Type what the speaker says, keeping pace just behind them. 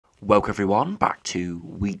Welcome everyone back to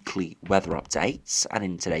weekly weather updates, and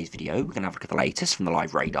in today's video we're going to have a look at the latest from the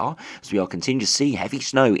live radar as we are continuing to see heavy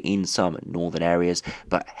snow in some northern areas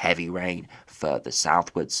but heavy rain further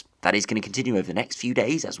southwards. That is going to continue over the next few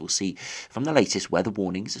days, as we'll see from the latest weather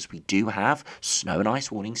warnings, as we do have snow and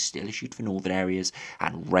ice warnings still issued for northern areas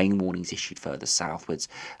and rain warnings issued further southwards,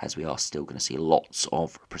 as we are still going to see lots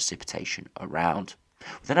of precipitation around.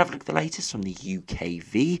 We'll then have a look at the latest from the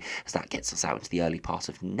UKV, as that gets us out into the early part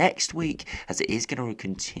of next week, as it is going to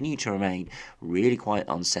continue to remain really quite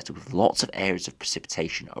unsettled with lots of areas of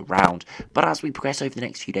precipitation around. But as we progress over the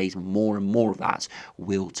next few days, more and more of that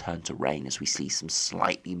will turn to rain as we see some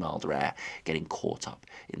slightly milder air getting caught up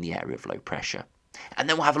in the area of low pressure. And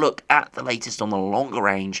then we'll have a look at the latest on the longer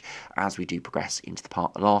range as we do progress into the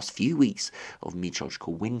last few weeks of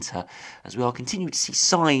meteorological winter, as we are continuing to see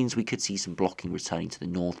signs we could see some blocking returning to the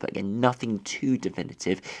north, but again nothing too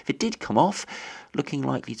definitive. If it did come off, looking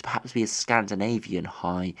likely to perhaps be a Scandinavian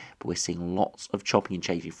high, but we're seeing lots of chopping and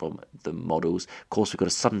changing from the models. Of course, we've got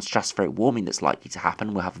a sudden stratospheric warming that's likely to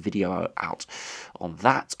happen. We'll have a video out on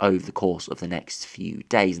that over the course of the next few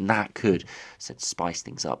days, and that could spice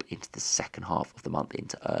things up into the second half of the month,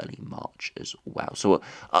 into early March as well. So we'll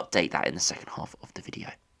update that in the second half of the video.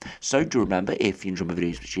 So do remember, if you enjoy my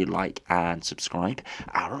videos, which you like and subscribe,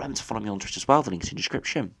 and remember to follow me on Twitter as well, the link's in the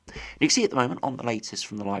description. You can see at the moment on the latest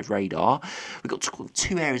from the live radar, we've got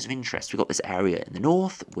two areas of interest. We've got this area in the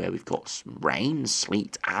north where we've got some rain,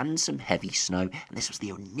 sleet and some heavy snow, and this was the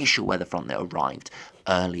initial weather front that arrived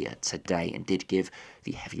earlier today and did give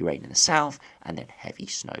the heavy rain in the south and then heavy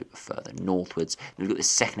snow further northwards. And we've got this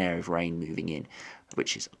second area of rain moving in,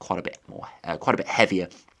 which is quite a bit heavier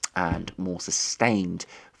and more sustained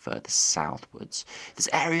further southwards. This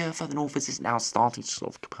area further northwards is now starting to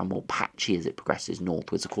sort of become more patchy as it progresses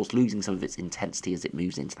northwards, of course losing some of its intensity as it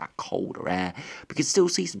moves into that colder air. We can still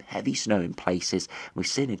see some heavy snow in places. We've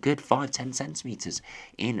seen a good 5-10 centimetres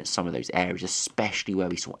in some of those areas, especially where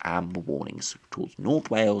we saw amber warnings towards North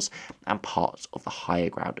Wales and parts of the higher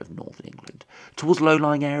ground of northern England. Towards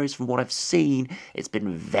low-lying areas, from what I've seen, it's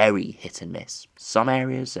been very hit and miss. Some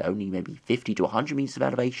areas are only maybe 50 to 100 metres of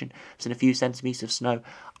elevation, have seen a few centimetres of snow.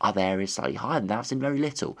 Other areas slightly higher than that have seen very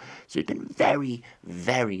little. So it's been very,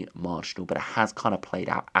 very marginal, but it has kind of played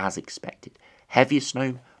out as expected. Heavier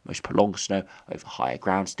snow, most prolonged snow over higher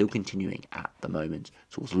ground, still continuing at the moment.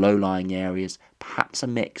 Towards low-lying areas, perhaps a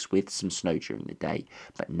mix with some snow during the day,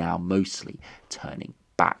 but now mostly turning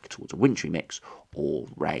back towards a wintry mix or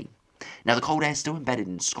rain. Now the cold air is still embedded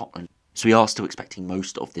in Scotland, so we are still expecting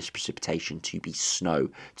most of this precipitation to be snow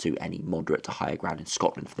to any moderate to higher ground in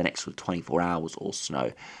Scotland for the next 24 hours or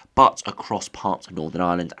snow. But across parts of Northern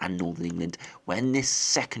Ireland and Northern England, when this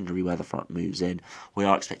secondary weather front moves in, we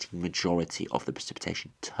are expecting the majority of the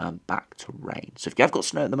precipitation to turn back to rain. So if you have got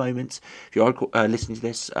snow at the moment, if you are listening to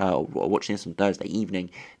this or watching this on Thursday evening,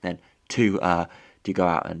 then do go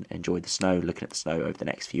out and enjoy the snow, looking at the snow over the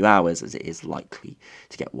next few hours, as it is likely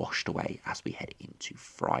to get washed away as we head into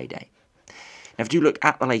Friday. Now, if you look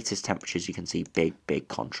at the latest temperatures, you can see big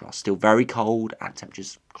contrast. Still very cold at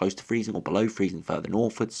temperatures close to freezing or below freezing further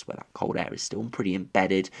northwards, where that cold air is still pretty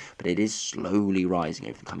embedded, but it is slowly rising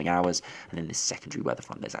over the coming hours. And then this secondary weather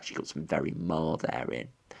front, there's actually got some very mild air in.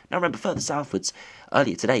 Now remember, further southwards,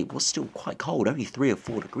 earlier today was still quite cold, only 3 or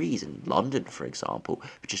 4 degrees in London, for example,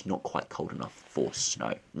 but just not quite cold enough for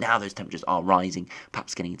snow. Now those temperatures are rising,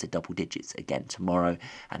 perhaps getting into double digits again tomorrow,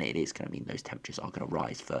 and it is going to mean those temperatures are going to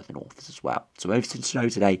rise further northwards as well. So over to snow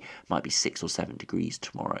today might be 6 or 7 degrees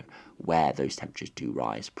tomorrow, where those temperatures do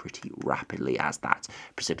rise pretty rapidly as that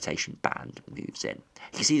precipitation band moves in.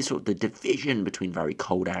 You can see sort of the division between very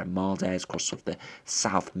cold air and mild air across sort of the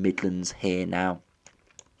South Midlands here now.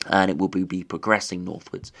 And it will be progressing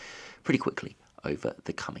northwards pretty quickly over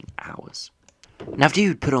the coming hours. Now, if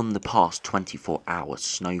you put on the past 24 hours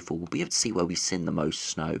snowfall, we'll be able to see where we've seen the most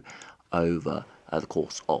snow over the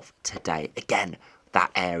course of today. Again, that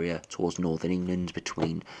area towards northern England,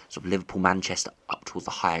 between sort of Liverpool, Manchester, up towards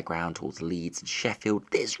the higher ground, towards Leeds and Sheffield.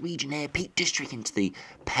 This region here, Peak District into the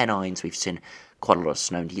Pennines, we've seen quite a lot of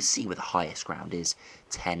snow. And you can see where the highest ground is,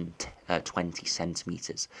 20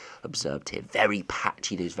 centimetres observed here. Very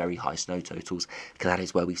patchy, those very high snow totals, because that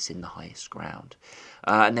is where we've seen the highest ground.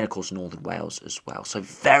 And then, of course, northern Wales as well. So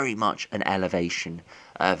very much an elevation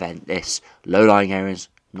event, this. Low-lying areas,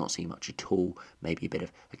 not seeing much at all. Maybe a bit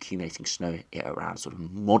of accumulating snow around sort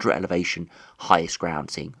of moderate elevation. Highest ground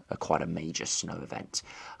seeing quite a major snow event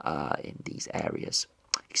in these areas.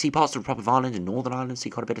 You can see parts of the Republic of Ireland and Northern Ireland see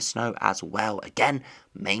quite a bit of snow as well. Again,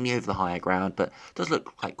 mainly over the higher ground, but it does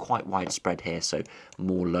look like quite widespread here, so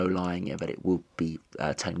more low-lying, but it will be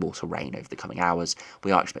turning more to rain over the coming hours.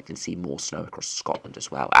 We are expecting to see more snow across Scotland as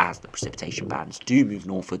well, as the precipitation bands do move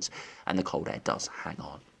northwards and the cold air does hang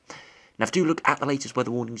on. Now, if you do look at the latest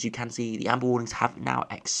weather warnings, you can see the amber warnings have now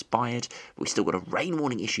expired, but we've still got a rain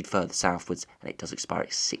warning issued further southwards, and it does expire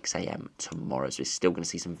at 6 a.m. tomorrow, so we're still going to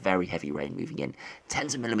see some very heavy rain moving in,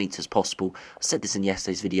 tens of millimetres possible. I said this in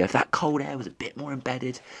yesterday's video, if that cold air was a bit more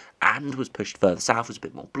embedded and was pushed further southwards, a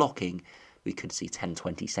bit more blocking, we could see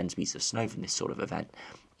 10-20 centimetres of snow from this sort of event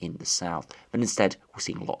in the south, but instead we're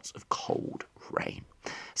seeing lots of cold rain.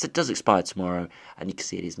 So it does expire tomorrow, and you can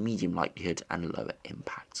see it is medium likelihood and lower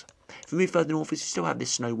impact. If we move further northwards, we still have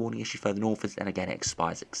this snow warning issue further northwards, and again it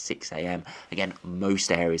expires at 6 a.m. Again,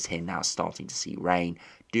 most areas here now starting to see rain.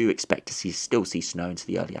 Do expect to still see snow into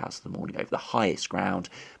the early hours of the morning over the highest ground,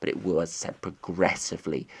 but it will, as I said,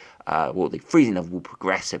 progressively, the freezing level will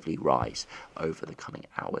progressively rise over the coming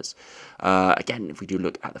hours. Again, if we do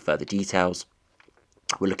look at the further details,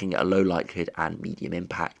 we're looking at a low likelihood and medium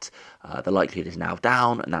impact. The likelihood is now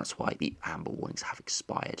down, and that's why the amber warnings have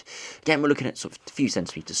expired. Again, we're looking at sort of a few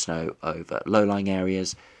centimetres of snow over low-lying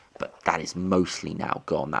areas, but that is mostly now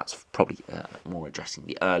gone. That's probably more addressing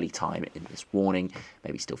the early time in this warning,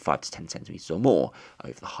 maybe still 5 to 10 centimetres or more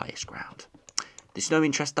over the highest ground. The snow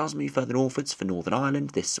interest does move further northwards for Northern Ireland.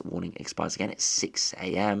 This warning expires again at 6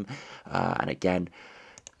 a.m. And again,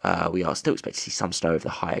 we are still expecting to see some snow over the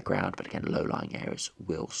higher ground, but again, low-lying areas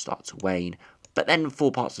will start to wane. But then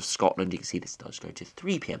for parts of Scotland, you can see this does go to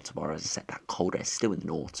 3 p.m. tomorrow. As I said, that cold air is still in the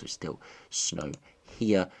north, so still snow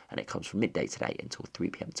here, and it comes from midday today until 3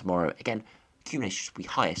 p.m. tomorrow. Again, accumulation should be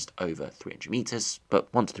highest over 300 metres,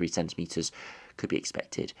 but 1 to 3 centimetres could be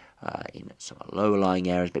expected in some lower-lying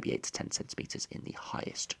areas, maybe 8 to 10 centimetres in the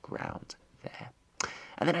highest ground there.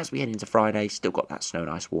 And then as we head into Friday, still got that snow and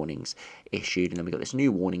ice warnings issued, and then we've got this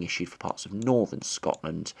new warning issued for parts of northern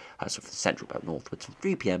Scotland, so for the central belt northwards from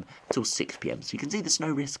 3 p.m. until 6 p.m. So you can see the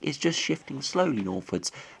snow risk is just shifting slowly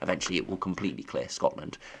northwards. Eventually it will completely clear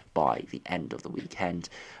Scotland by the end of the weekend.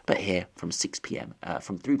 But here from 6 p.m,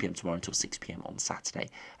 from 3 p.m. tomorrow until 6 p.m. on Saturday,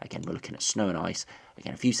 again we're looking at snow and ice,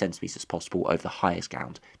 again a few centimetres possible over the highest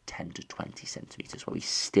ground, 10 to 20 centimetres, where we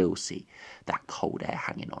still see that cold air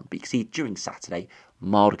hanging on. But you can see during Saturday,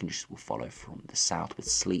 milder conditions will follow from the south with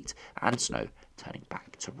sleet and snow turning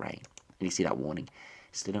back to rain. And you see that warning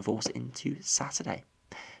still in force into Saturday.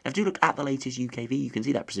 Now, if you look at the latest UKV, you can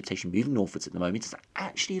see that precipitation moving northwards at the moment. It's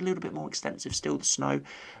actually a little bit more extensive still, the snow,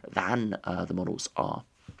 than the models are,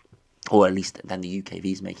 or at least than the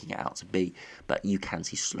UKV is making it out to be. But you can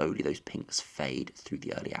see slowly those pinks fade through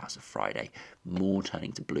the early hours of Friday, more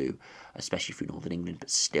turning to blue, especially through northern England, but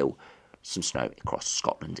still some snow across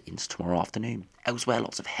Scotland into tomorrow afternoon. Elsewhere,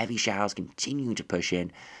 lots of heavy showers continuing to push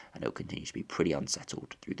in, and it'll continue to be pretty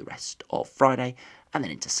unsettled through the rest of Friday, and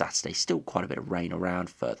then into Saturday. Still quite a bit of rain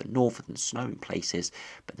around further north and snow in places,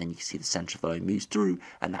 but then you can see the centre of the low moves through,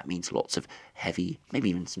 and that means lots of heavy,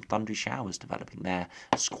 maybe even some thundery showers developing there,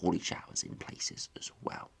 squally showers in places as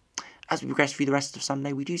well. As we progress through the rest of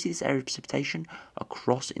Sunday, we do see this area of precipitation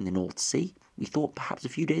across in the North Sea. We thought perhaps a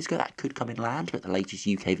few days ago that could come inland, but the latest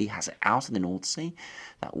UKV has it out in the North Sea.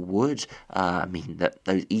 That would mean that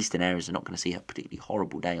those eastern areas are not going to see a particularly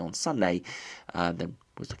horrible day on Sunday. Then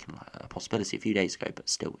was looking like a possibility a few days ago, but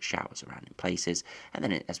still showers around in places. And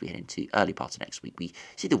then as we head into early parts of next week, we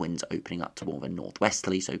see the winds opening up to more of a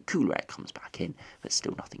northwesterly, so cooler air comes back in, but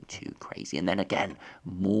still nothing too crazy. And then again,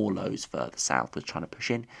 more lows further south was trying to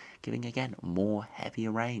push in, giving again more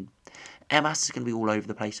heavier rain. Air mass is going to be all over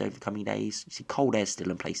the place over the coming days. You see cold air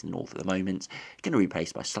still in place in the north at the moment. It's going to be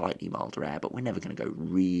replaced by slightly milder air, but we're never going to go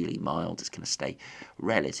really mild. It's going to stay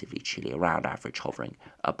relatively chilly, around average, hovering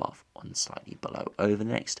above and slightly below over the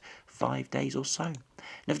next 5 days or so. Now,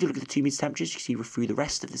 if you look at the 2 metre temperatures, you can see through the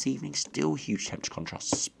rest of this evening, still huge temperature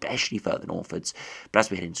contrasts, especially further northwards. But as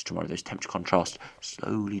we head into tomorrow, those temperature contrasts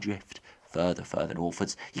slowly drift further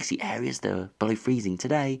northwards. You can see areas that are below freezing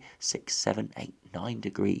today, 6, 7, 8, 9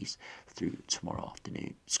 degrees through tomorrow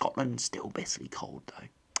afternoon. Scotland still bitterly cold though.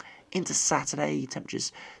 Into Saturday,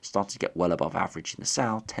 temperatures start to get well above average in the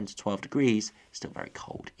south, 10 to 12 degrees, still very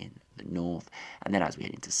cold in the north. And then as we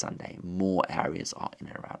head into Sunday, more areas are in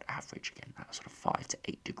and around average, again, that sort of 5 to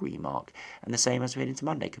 8 degree mark. And the same as we head into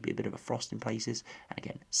Monday, could be a bit of a frost in places, and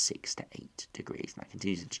again, 6 to 8 degrees. And that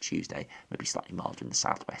continues into Tuesday, maybe slightly milder in the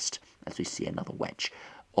southwest, as we see another wedge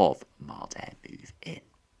of mild air move in.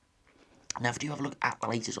 Now, if you have a look at the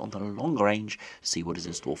latest on the longer range, see what is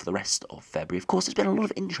in store for the rest of February. Of course, there's been a lot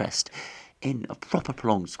of interest in a proper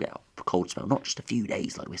prolonged spell, cold spell, not just a few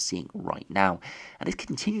days like we're seeing right now. And it's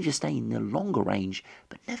continued to stay in the longer range,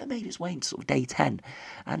 but never made its way into sort of day 10.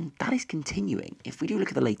 And that is continuing. If we do look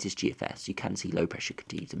at the latest GFS, you can see low pressure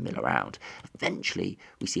continue to mill around. Eventually,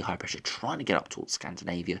 we see high pressure trying to get up towards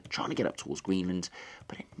Scandinavia, trying to get up towards Greenland,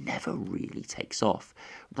 but it never really takes off.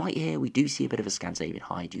 Right here, we do see a bit of a Scandinavian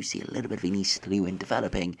high, do see a little bit of an easterly wind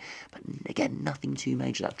developing, but again, nothing too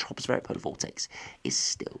major. That tropospheric polar vortex is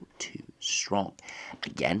still too strong.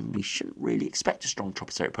 Again, we shouldn't really expect a strong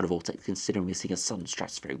tropospheric polar vortex considering we're seeing a sudden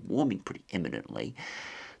stratospheric warming pretty imminently.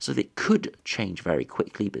 So it could change very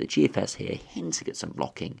quickly, but the GFS here hinting at some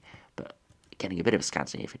blocking, but getting a bit of a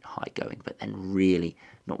Scandinavian high going, but then really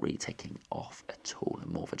not really taking off at all,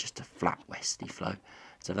 and more of just a flat westerly flow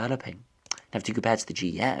developing. Now, if you compare to the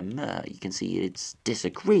GM, you can see it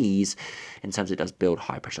disagrees in terms of it does build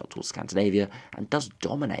high pressure up towards Scandinavia and does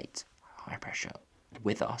dominate high pressure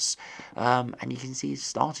with us, and you can see it's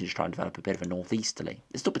starting to try and develop a bit of a northeasterly.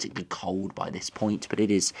 It's not particularly cold by this point, but it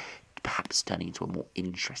is perhaps turning into a more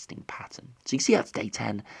interesting pattern. So you can see that's day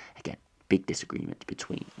 10. Again, big disagreement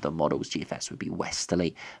between the models. GFS would be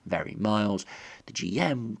westerly, very mild. The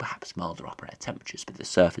GM, perhaps milder upper air temperatures, but the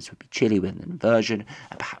surface would be chilly with an inversion,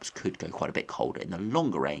 and perhaps could go quite a bit colder in the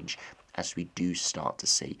longer range as we do start to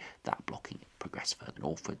see that blocking progress further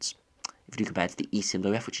northwards. If you do compare to the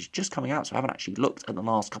ECMWF, which is just coming out, so I haven't actually looked at the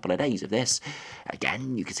last couple of days of this,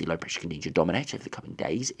 again, you can see low pressure continue to dominate over the coming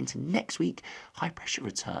days. Into next week, high pressure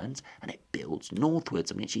returns and it builds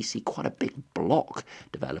northwards. And we actually see quite a big block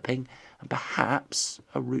developing and perhaps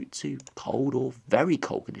a route to cold or very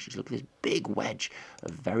cold conditions. Look at this big wedge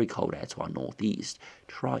of very cold air to our northeast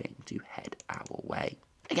trying to head our way.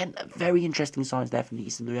 Again, very interesting signs there from the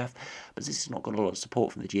ECMWF, but this has not got a lot of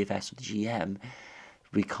support from the GFS or the GM.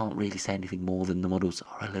 We can't really say anything more than the models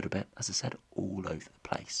are a little bit, as I said, all over the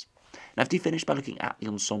place. Now, if you finish by looking at the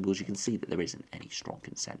ensembles, you can see that there isn't any strong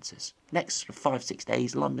consensus. Next 5-6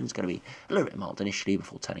 days, London's going to be a little bit mild initially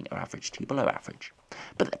before turning our average to below average.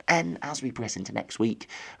 But then, as we progress into next week,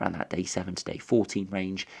 around that day 7 to day 14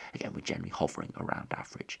 range, again, we're generally hovering around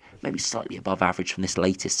average. Maybe slightly above average from this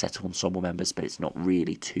latest set of ensemble members, but it's not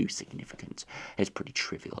really too significant. It's a pretty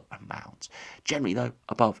trivial amount. Generally, though,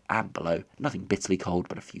 above and below, nothing bitterly cold,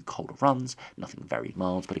 but a few colder runs, nothing very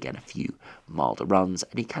mild, but again, a few milder runs.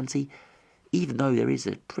 And you can see, even though there is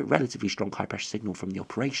a relatively strong high pressure signal from the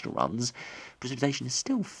operational runs, precipitation is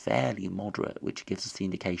still fairly moderate, which gives us the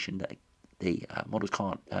indication that the models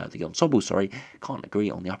the ensembles, can't agree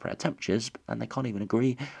on the upper air temperatures, and they can't even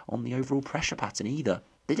agree on the overall pressure pattern either.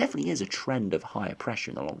 There definitely is a trend of higher pressure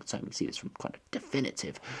in the longer term. We see this from quite a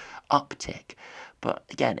definitive uptick, but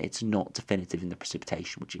again, it's not definitive in the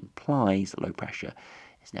precipitation, which implies that low pressure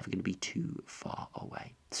is never going to be too far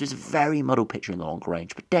away. So it's a very muddled picture in the longer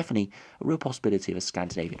range, but definitely a real possibility of a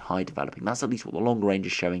Scandinavian high developing. That's at least what the longer range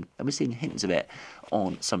is showing, and we're seeing hints of it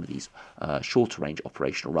on some of these shorter range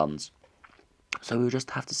operational runs. So we'll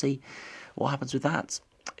just have to see what happens with that.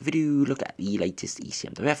 If we do look at the latest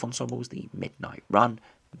ECMWF ensembles, the midnight run,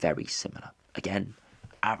 very similar. Again,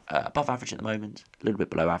 above average at the moment, a little bit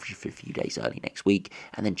below average for a few days early next week,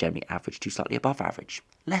 and then generally average to slightly above average.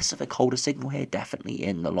 Less of a colder signal here, definitely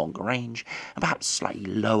in the longer range, and perhaps slightly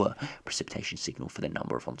lower precipitation signal for the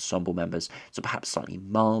number of ensemble members, so perhaps slightly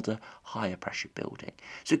milder, higher pressure building.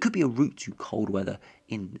 So it could be a route to cold weather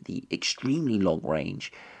in the extremely long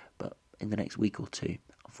range, but in the next week or two,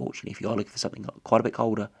 unfortunately, if you are looking for something quite a bit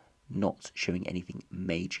colder, not showing anything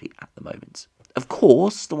majorly at the moment. Of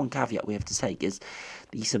course, the one caveat we have to take is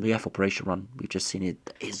the ECMWF operation run we've just seen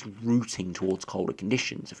it is routing towards colder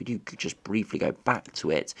conditions. If we do just briefly go back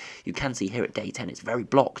to it, you can see here at day 10 it's very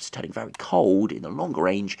blocked, turning very cold in the longer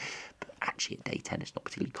range, but actually at day 10 it's not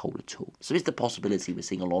particularly cold at all. So is the possibility we're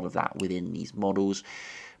seeing a lot of that within these models,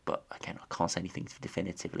 but again, I can't say anything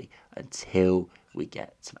definitively until we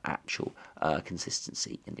get some actual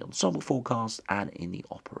consistency in the ensemble forecast and in the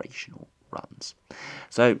operational runs.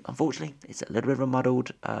 So unfortunately, it's a little bit of a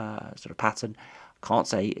muddled sort of pattern. Can't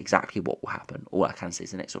say exactly what will happen. All I can say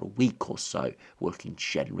is the next sort of week or so, we're looking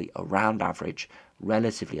generally around average,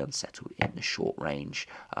 relatively unsettled in the short range,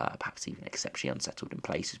 perhaps even exceptionally unsettled in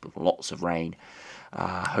places with lots of rain.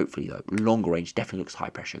 Hopefully, though, longer range definitely looks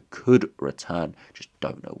high pressure could return, just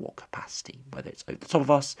don't know what capacity, whether it's over the top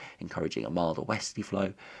of us, encouraging a milder westerly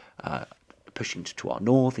flow, pushing to our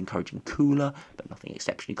north, encouraging cooler, but nothing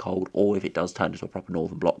exceptionally cold, or if it does turn into a proper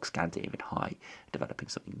northern block, Scandinavian high, developing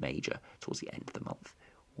something major towards the end of the month.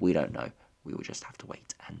 We don't know. We will just have to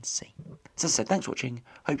wait and see. So as I said, thanks for watching.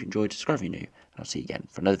 Hope you enjoyed. Subscribe if you're new, and I'll see you again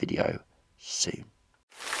for another video soon.